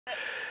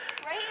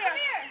Right here. Come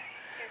here.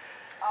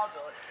 I'll do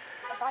it.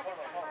 If I just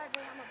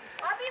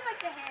I'll be like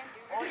the hand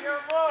dude. On your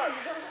mark.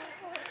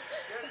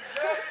 Get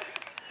set.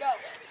 Go.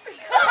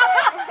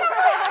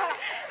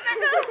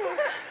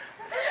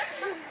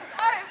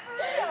 Alright, for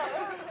real.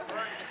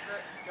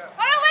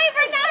 Oh, wait,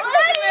 we're not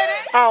ready.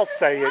 I'll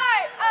say it.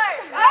 Alright.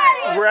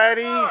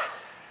 Ready,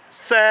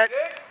 set,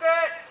 Get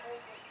set.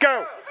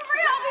 go. For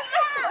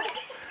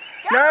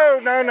real,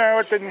 No,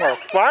 it didn't work.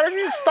 Why did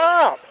you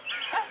stop?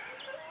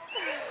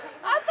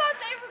 I thought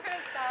they were going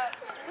to stop.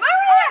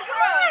 Maria,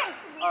 come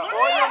on.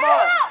 On your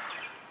mark.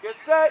 Get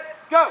set.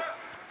 Go.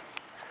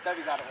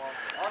 Debbie got it wrong.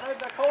 Oh no,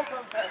 Nicole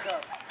comes back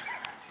up.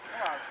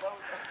 Come on, slow it.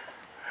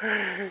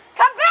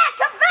 Come back,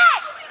 come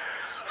back.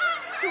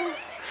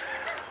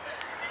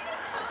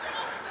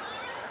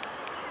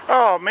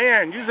 Oh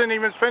man, you didn't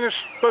even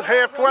finish but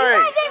halfway. You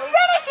guys ain't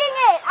finishing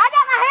it. I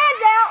got my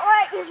hands out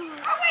like.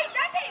 Oh wait,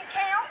 that didn't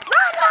count.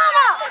 Run,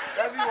 Mama.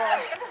 Debbie won.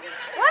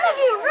 One of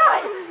you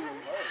run.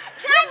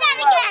 Try that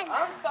again.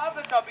 I'm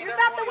stopping, Tubby. You're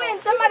about to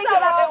win. Somebody's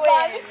about to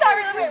win. You start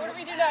really. Wait, what do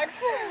we do next?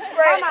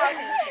 Right.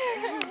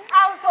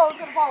 I was told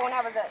to the pole when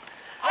that was it.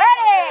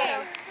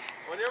 Ready.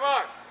 On your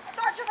mark. I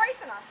thought you're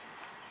racing us.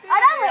 I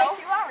don't race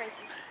you. I'll race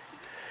you.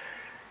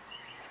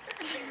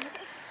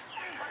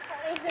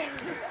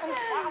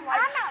 I'm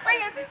not.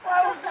 Wait, it's too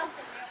slow.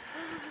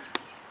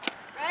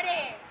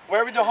 Ready.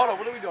 Where are we doing? Hold on.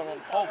 What are we doing? On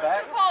the pole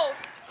back? Pole.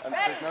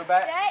 There's no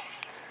back? Set.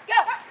 Go.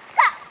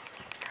 Stop.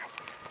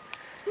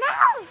 No,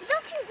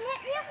 don't you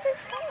have to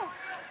fast.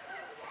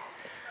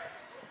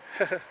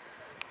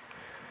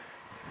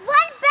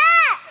 One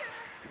back.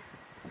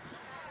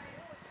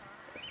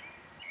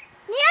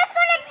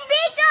 Niesco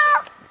bicho.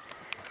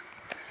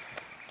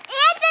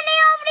 Anthony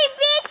over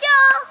bicho.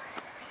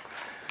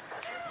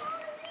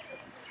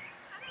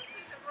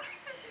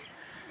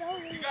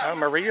 Oh,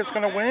 Maria's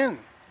gonna win.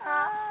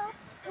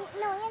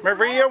 No,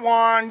 Maria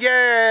won,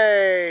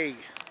 yay!